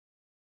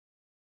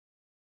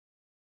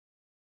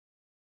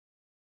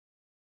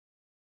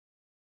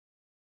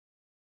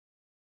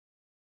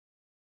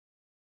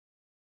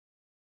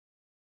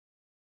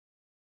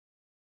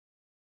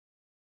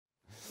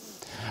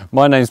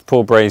My name's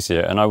Paul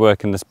Brazier and I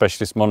work in the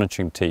specialist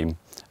monitoring team.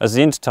 As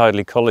the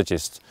Intertidal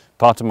Ecologist,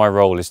 part of my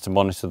role is to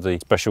monitor the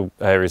special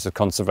areas of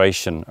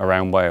conservation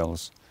around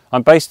Wales.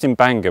 I'm based in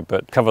Bangor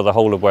but cover the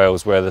whole of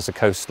Wales where there's a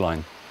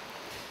coastline.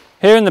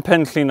 Here in the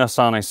Penllyn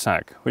Orsane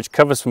Sac, which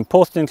covers from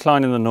Porthlyn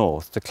Incline in the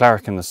north to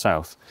Clarick in the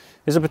south,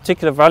 is a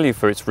particular value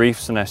for its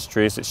reefs and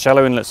estuaries, its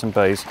shallow inlets and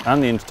bays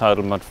and the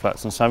intertidal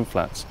mudflats and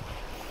sandflats.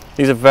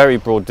 These are very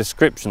broad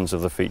descriptions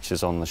of the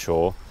features on the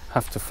shore.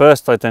 Have to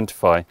first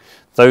identify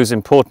those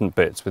important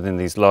bits within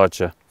these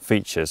larger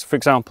features, for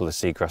example the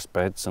seagrass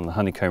beds and the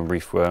honeycomb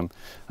reefworm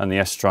and the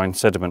estuarine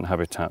sediment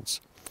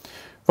habitats.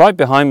 Right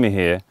behind me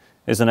here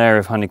is an area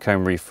of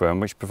honeycomb reefworm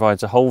which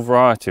provides a whole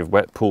variety of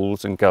wet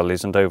pools and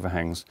gullies and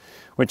overhangs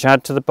which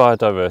add to the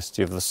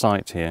biodiversity of the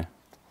site here.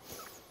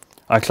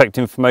 I collect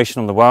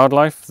information on the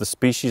wildlife, the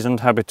species and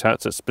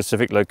habitats at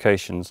specific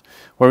locations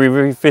where we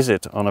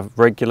revisit on a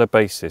regular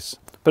basis.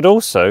 But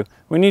also,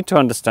 we need to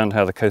understand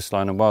how the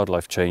coastline and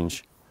wildlife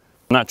change.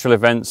 Natural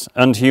events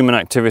and human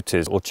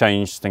activities will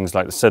change things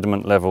like the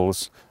sediment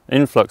levels,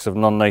 influx of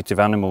non-native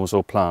animals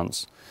or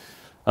plants,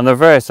 and there are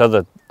various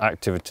other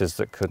activities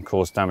that can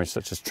cause damage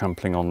such as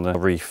trampling on the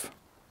reef.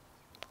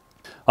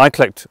 I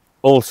collect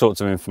all sorts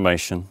of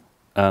information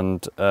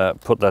and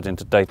put that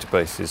into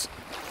databases.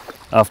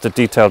 After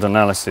detailed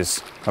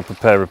analysis, I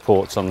prepare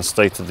reports on the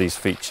state of these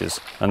features,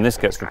 and this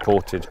gets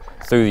reported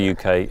through the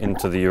UK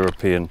into the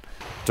European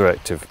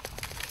directive.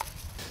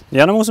 The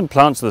animals and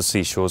plants of the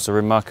seashores are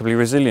remarkably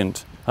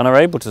resilient and are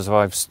able to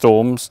survive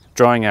storms,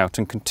 drying out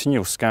and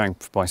continual scouring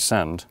by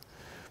sand.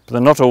 But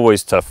they're not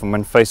always tough, and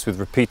when faced with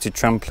repeated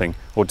trampling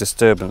or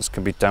disturbance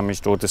can be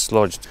damaged or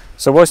dislodged.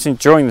 So whilst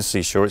enjoying the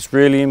seashore, it's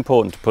really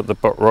important to put the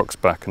rocks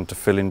back and to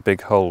fill in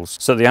big holes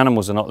so the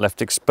animals are not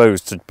left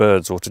exposed to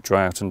birds or to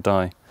dry out and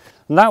die.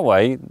 And that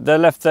way they're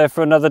left there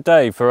for another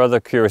day for other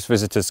curious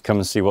visitors to come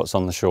and see what's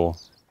on the shore.